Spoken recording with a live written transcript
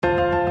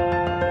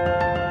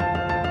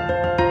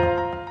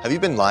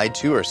Have you been lied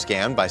to or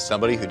scammed by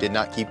somebody who did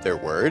not keep their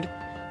word?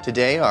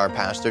 Today, our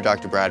pastor,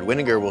 Dr. Brad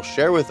Winiger, will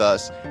share with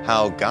us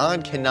how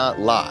God cannot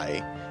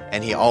lie,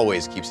 and He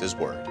always keeps His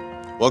word.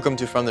 Welcome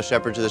to From the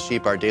Shepherd to the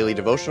Sheep, our daily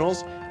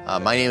devotionals.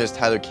 My name is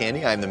Tyler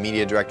Candy. I'm the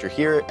media director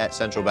here at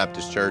Central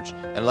Baptist Church,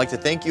 and I'd like to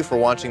thank you for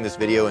watching this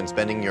video and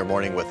spending your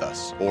morning with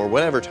us, or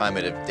whatever time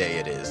of day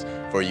it is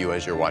for you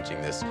as you're watching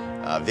this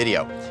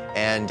video.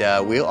 And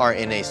we are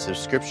in a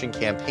subscription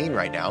campaign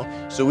right now,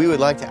 so we would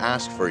like to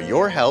ask for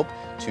your help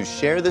to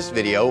share this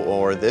video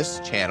or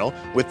this channel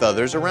with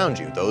others around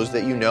you. Those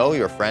that you know,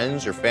 your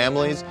friends, your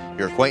families,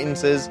 your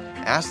acquaintances,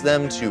 ask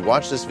them to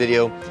watch this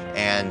video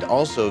and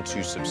also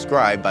to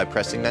subscribe by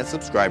pressing that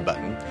subscribe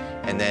button.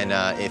 And then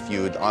if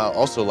you would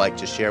also like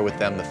to share with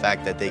them the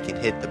fact that they can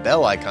hit the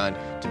bell icon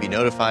to be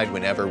notified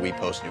whenever we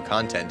post new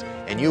content.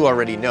 And you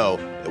already know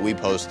that we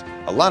post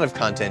a lot of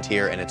content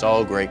here, and it's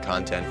all great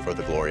content for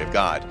the glory of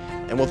God.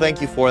 And we'll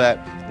thank you for that.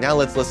 Now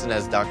let's listen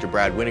as Dr.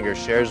 Brad Winiger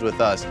shares with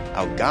us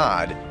how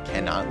God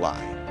cannot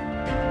lie.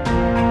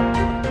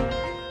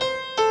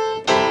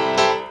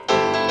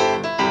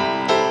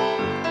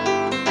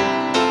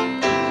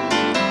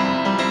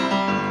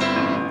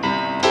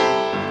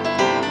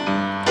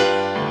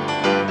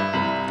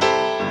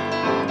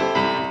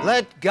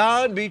 Let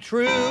God be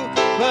true,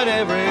 but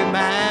every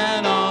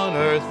man on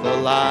earth a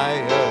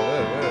liar.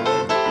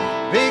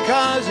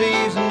 Because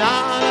He's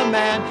not a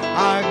man,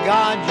 our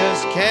God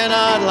just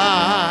cannot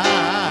lie.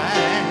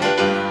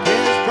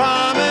 His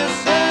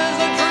promises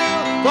are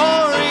true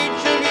for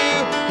each of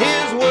you,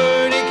 His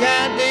word He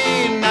can't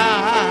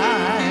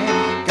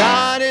deny.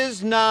 God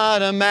is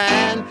not a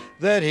man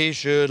that He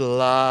should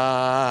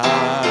lie.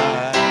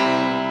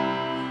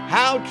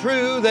 How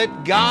true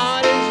that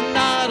God is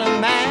not a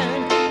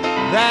man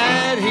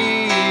that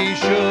He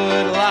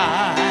should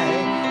lie.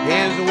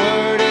 His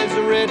word is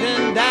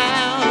written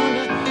down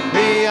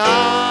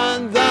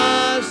beyond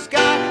the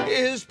sky.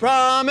 His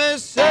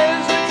promises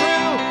are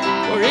true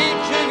for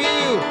each of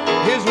you.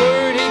 His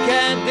word He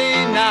can't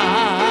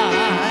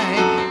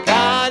deny.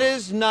 God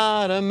is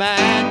not a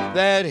man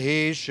that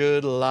He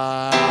should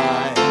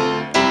lie.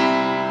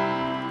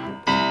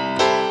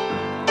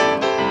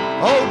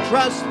 Oh,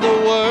 trust the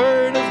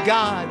word of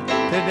God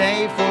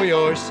today for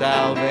your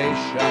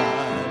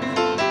salvation.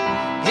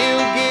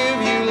 He'll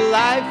give you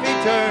life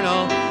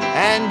eternal,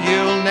 and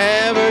you'll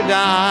never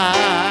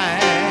die.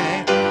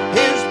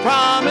 His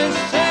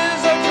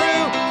promises are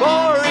true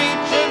for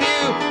each of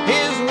you.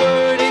 His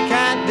word He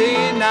can't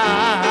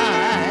deny.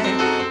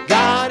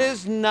 God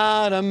is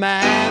not a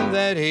man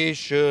that He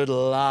should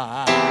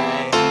lie.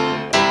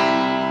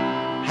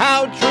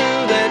 How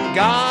true that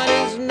God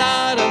is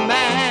not a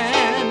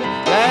man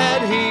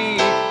that He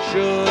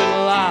should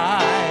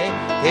lie.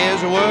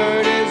 His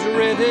word is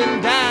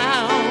written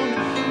down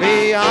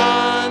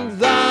beyond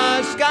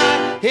the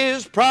sky.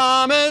 His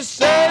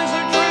promises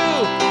are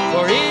true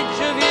for each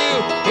of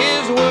you.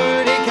 His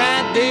word He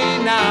can't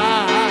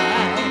deny.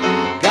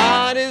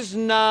 God is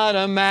not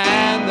a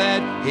man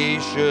that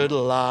He should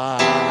lie.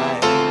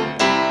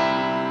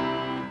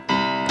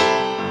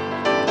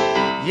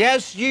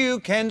 Yes,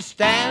 you can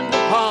stand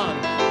upon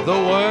the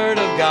word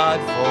of God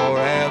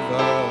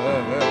forever.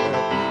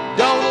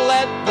 Don't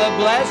let the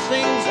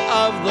blessings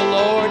of the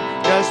Lord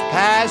just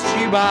pass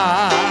you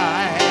by.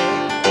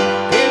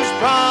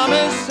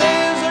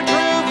 Promises are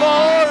true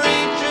for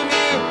each of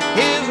you.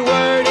 His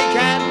word He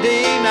can't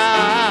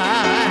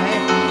deny.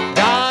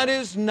 God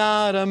is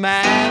not a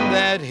man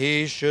that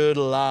He should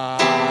lie.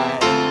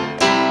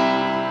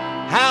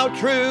 How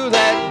true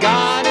that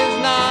God is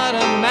not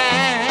a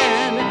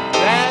man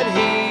that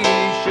He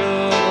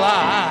should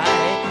lie.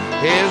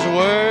 His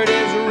word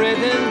is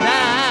written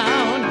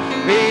down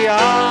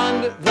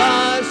beyond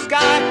the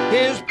sky.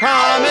 His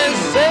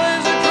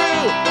promises are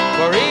true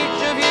for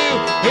each of you.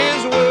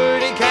 His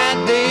word He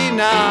can't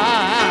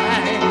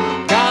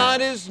deny.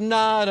 God is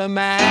not a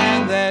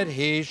man that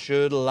He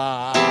should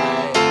lie.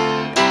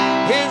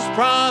 His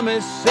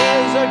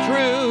promises are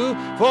true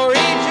for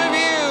each of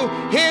you.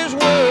 His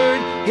word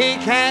He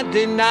can't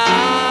deny.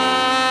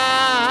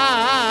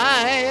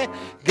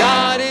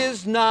 God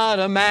is not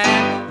a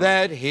man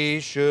that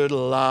He should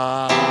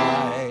lie.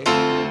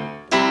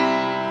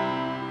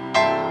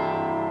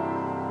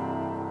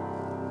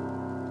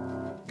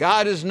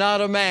 God is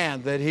not a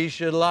man that He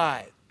should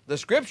lie. The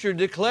Scripture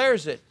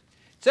declares it.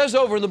 It says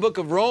over in the book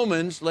of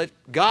Romans, let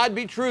God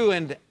be true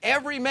and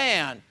every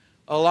man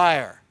a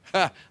liar.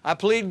 I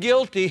plead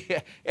guilty.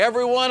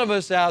 Every one of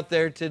us out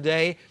there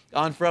today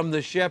on From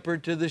the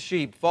Shepherd to the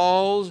Sheep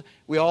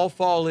we all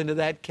fall into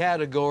that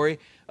category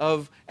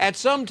of at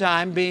some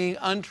time being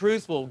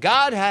untruthful.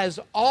 God has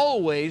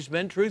always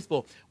been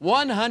truthful.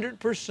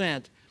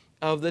 100%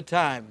 of the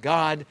time,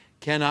 God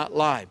cannot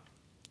lie.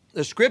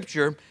 The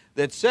Scripture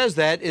that says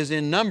that is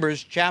in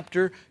Numbers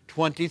chapter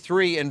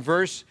 23 and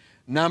verse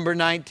number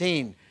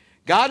 19.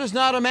 God is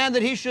not a man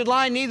that He should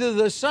lie, neither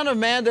the Son of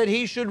Man that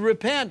He should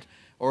repent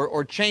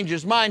or change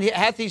His mind.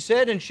 Hath He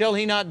said, and shall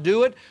He not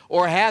do it?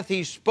 Or hath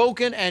He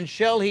spoken, and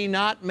shall He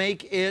not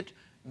make it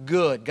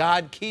good?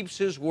 God keeps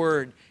His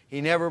word.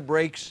 He never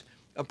breaks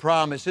a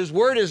promise. His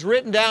word is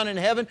written down in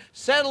heaven,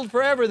 settled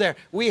forever there.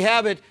 We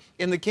have it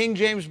in the King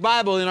James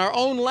Bible in our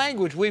own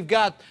language. We've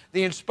got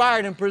the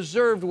inspired and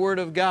preserved Word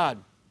of God.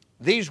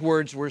 These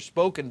words were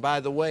spoken, by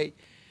the way,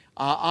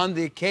 on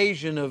the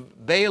occasion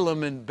of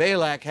Balaam and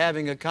Balak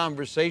having a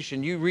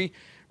conversation. You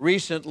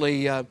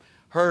recently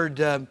heard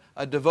a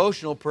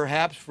devotional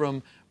perhaps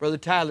from Brother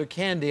Tyler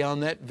Candy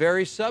on that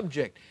very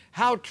subject.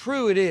 How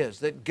true it is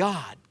that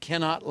God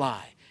cannot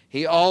lie.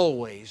 He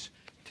always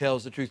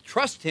tells the truth.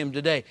 Trust Him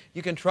today.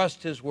 You can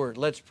trust His Word.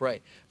 Let's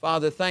pray.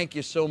 Father, thank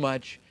You so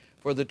much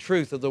for the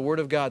truth of the Word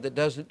of God that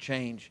doesn't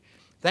change.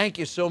 Thank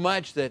You so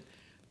much that,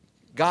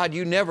 God,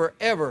 You never,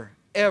 ever,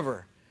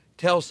 ever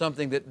tell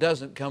something that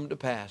doesn't come to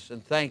pass.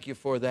 And thank You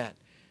for that.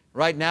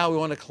 Right now we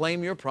want to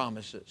claim Your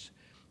promises.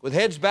 With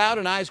heads bowed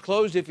and eyes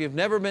closed, if you've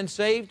never been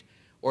saved,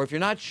 or if you're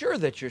not sure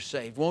that you're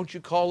saved, won't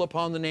you call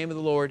upon the name of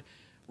the Lord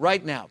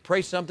right now?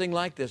 Pray something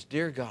like this.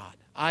 Dear God,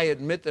 I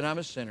admit that I'm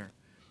a sinner.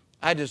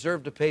 I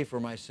deserve to pay for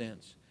my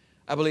sins.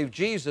 I believe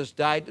Jesus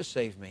died to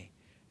save me.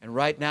 And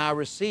right now I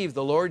receive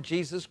the Lord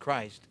Jesus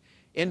Christ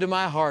into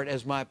my heart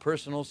as my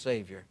personal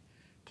Savior.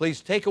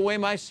 Please take away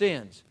my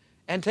sins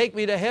and take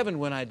me to heaven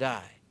when I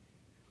die.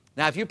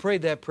 Now, if you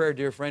prayed that prayer,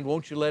 dear friend,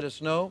 won't you let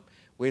us know?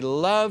 We'd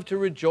love to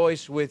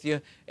rejoice with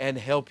you and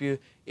help you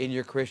in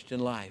your Christian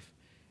life.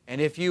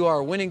 And if you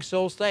are winning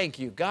souls, thank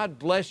you. God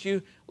bless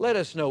you. Let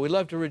us know. We'd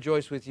love to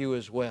rejoice with you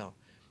as well.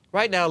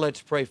 Right now,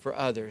 let's pray for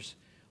others.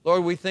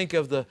 Lord, we think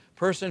of the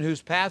person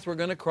whose path we're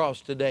going to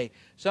cross today.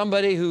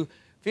 Somebody who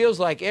feels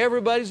like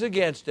everybody's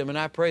against him, and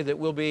I pray that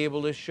we'll be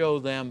able to show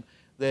them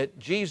that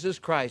Jesus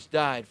Christ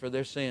died for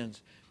their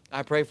sins.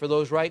 I pray for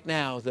those right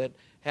now that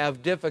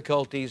have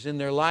difficulties in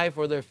their life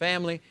or their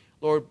family.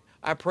 Lord,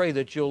 I pray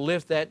that You'll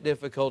lift that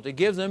difficulty.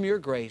 Give them Your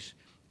grace,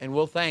 and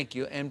we'll thank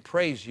You and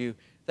praise You.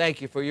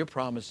 Thank You for Your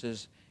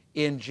promises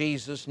in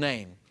Jesus'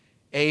 name.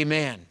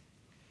 Amen.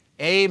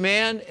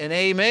 Amen and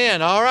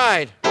amen. All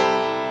right.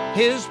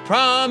 His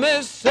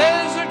promises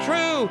are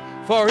true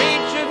for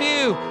each of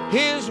you.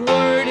 His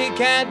word He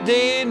can't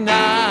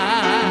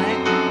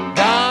deny.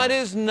 God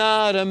is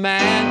not a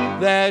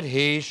man that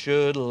He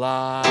should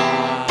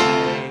lie.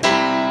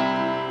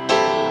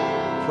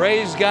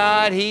 Praise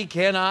God, He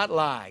cannot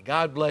lie.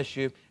 God bless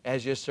you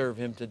as you serve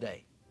Him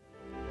today.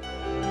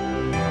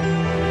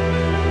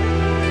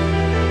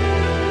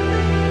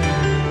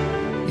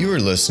 You are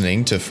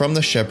listening to From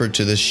the Shepherd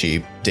to the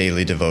Sheep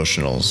Daily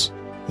Devotionals.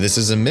 This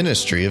is a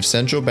ministry of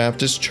Central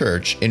Baptist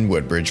Church in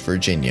Woodbridge,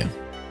 Virginia.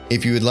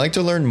 If you would like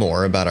to learn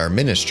more about our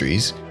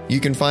ministries,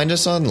 you can find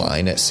us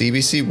online at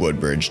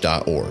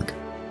cbcwoodbridge.org.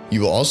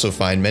 You will also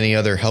find many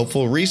other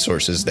helpful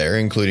resources there,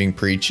 including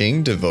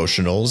preaching,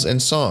 devotionals,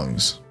 and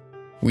songs.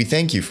 We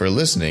thank you for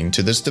listening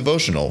to this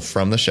devotional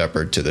From the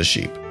Shepherd to the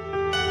Sheep.